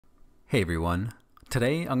Hey everyone,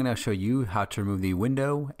 today I'm going to show you how to remove the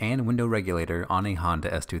window and window regulator on a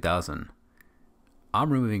Honda S2000.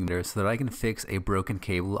 I'm removing it so that I can fix a broken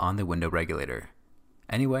cable on the window regulator.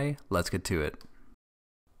 Anyway, let's get to it.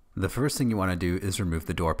 The first thing you want to do is remove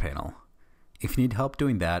the door panel. If you need help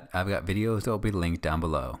doing that, I've got videos that will be linked down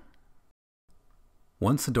below.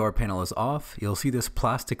 Once the door panel is off, you'll see this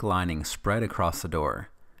plastic lining spread across the door.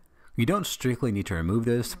 You don't strictly need to remove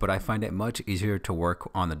this, but I find it much easier to work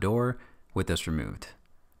on the door with this removed.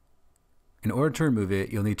 In order to remove it,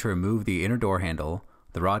 you'll need to remove the inner door handle,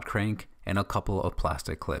 the rod crank, and a couple of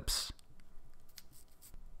plastic clips.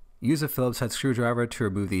 Use a Phillips head screwdriver to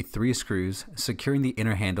remove the 3 screws securing the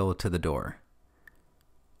inner handle to the door.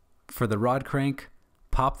 For the rod crank,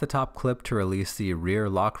 pop the top clip to release the rear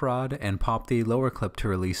lock rod and pop the lower clip to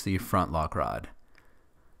release the front lock rod.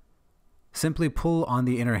 Simply pull on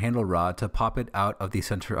the inner handle rod to pop it out of the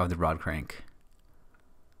center of the rod crank.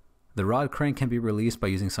 The rod crank can be released by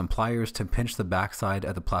using some pliers to pinch the backside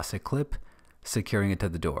of the plastic clip, securing it to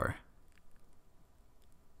the door.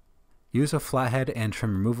 Use a flathead and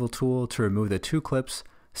trim removal tool to remove the 2 clips,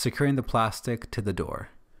 securing the plastic to the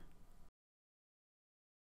door.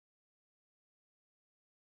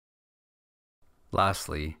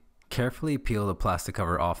 Lastly, carefully peel the plastic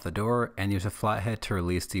cover off the door and use a flathead to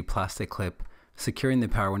release the plastic clip, securing the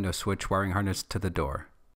power window switch wiring harness to the door.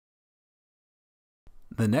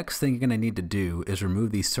 The next thing you're going to need to do is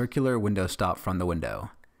remove the circular window stop from the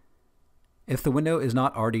window. If the window is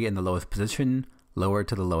not already in the lowest position, lower it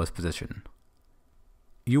to the lowest position.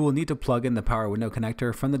 You will need to plug in the power window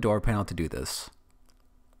connector from the door panel to do this.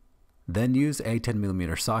 Then use a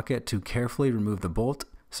 10mm socket to carefully remove the bolt,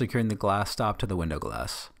 securing the glass stop to the window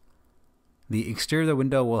glass. The exterior of the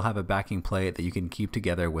window will have a backing plate that you can keep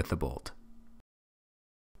together with the bolt.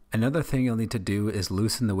 Another thing you'll need to do is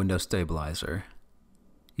loosen the window stabilizer.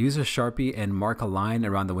 Use a Sharpie and mark a line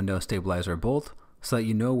around the window stabilizer bolt so that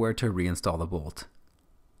you know where to reinstall the bolt.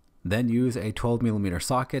 Then use a 12mm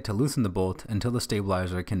socket to loosen the bolt until the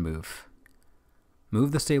stabilizer can move.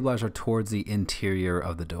 Move the stabilizer towards the interior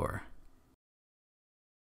of the door.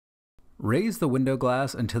 Raise the window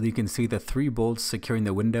glass until you can see the 3 bolts securing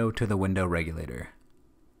the window to the window regulator.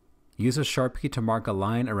 Use a Sharpie to mark a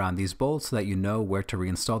line around these bolts so that you know where to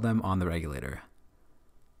reinstall them on the regulator.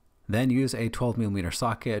 Then use a 12mm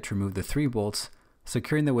socket to remove the 3 bolts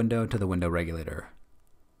securing the window to the window regulator.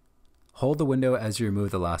 Hold the window as you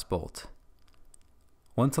remove the last bolt.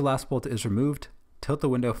 Once the last bolt is removed, tilt the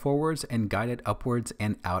window forwards and guide it upwards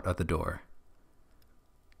and out of the door.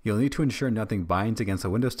 You'll need to ensure nothing binds against the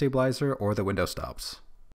window stabilizer or the window stops.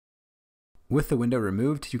 With the window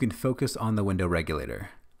removed, you can focus on the window regulator.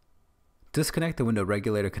 Disconnect the window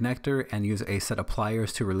regulator connector and use a set of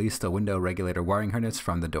pliers to release the window regulator wiring harness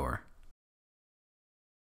from the door.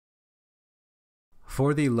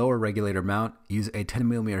 For the lower regulator mount, use a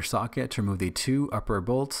 10mm socket to remove the 2 upper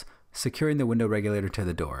bolts, securing the window regulator to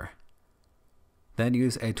the door. Then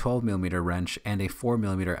use a 12mm wrench and a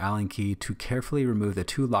 4mm Allen key to carefully remove the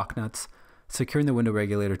 2 lock nuts, securing the window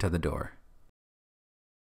regulator to the door.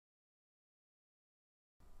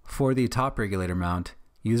 For the top regulator mount,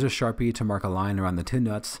 use a Sharpie to mark a line around the 2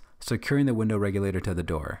 nuts, securing the window regulator to the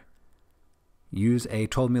door. Use a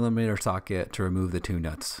 12mm socket to remove the 2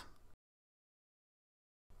 nuts.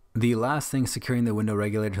 The last thing securing the window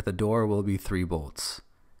regulator to the door will be 3 bolts.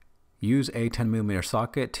 Use a 10mm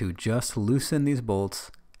socket to just loosen these bolts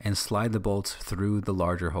and slide the bolts through the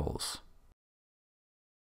larger holes.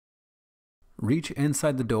 Reach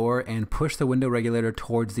inside the door and push the window regulator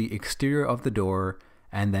towards the exterior of the door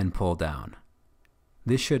and then pull down.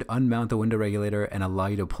 This should unmount the window regulator and allow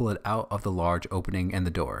you to pull it out of the large opening in the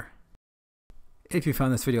door. If you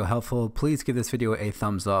found this video helpful, please give this video a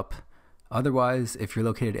thumbs up. Otherwise, if you're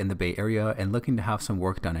located in the Bay Area and looking to have some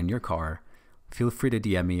work done in your car, feel free to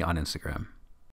DM me on Instagram.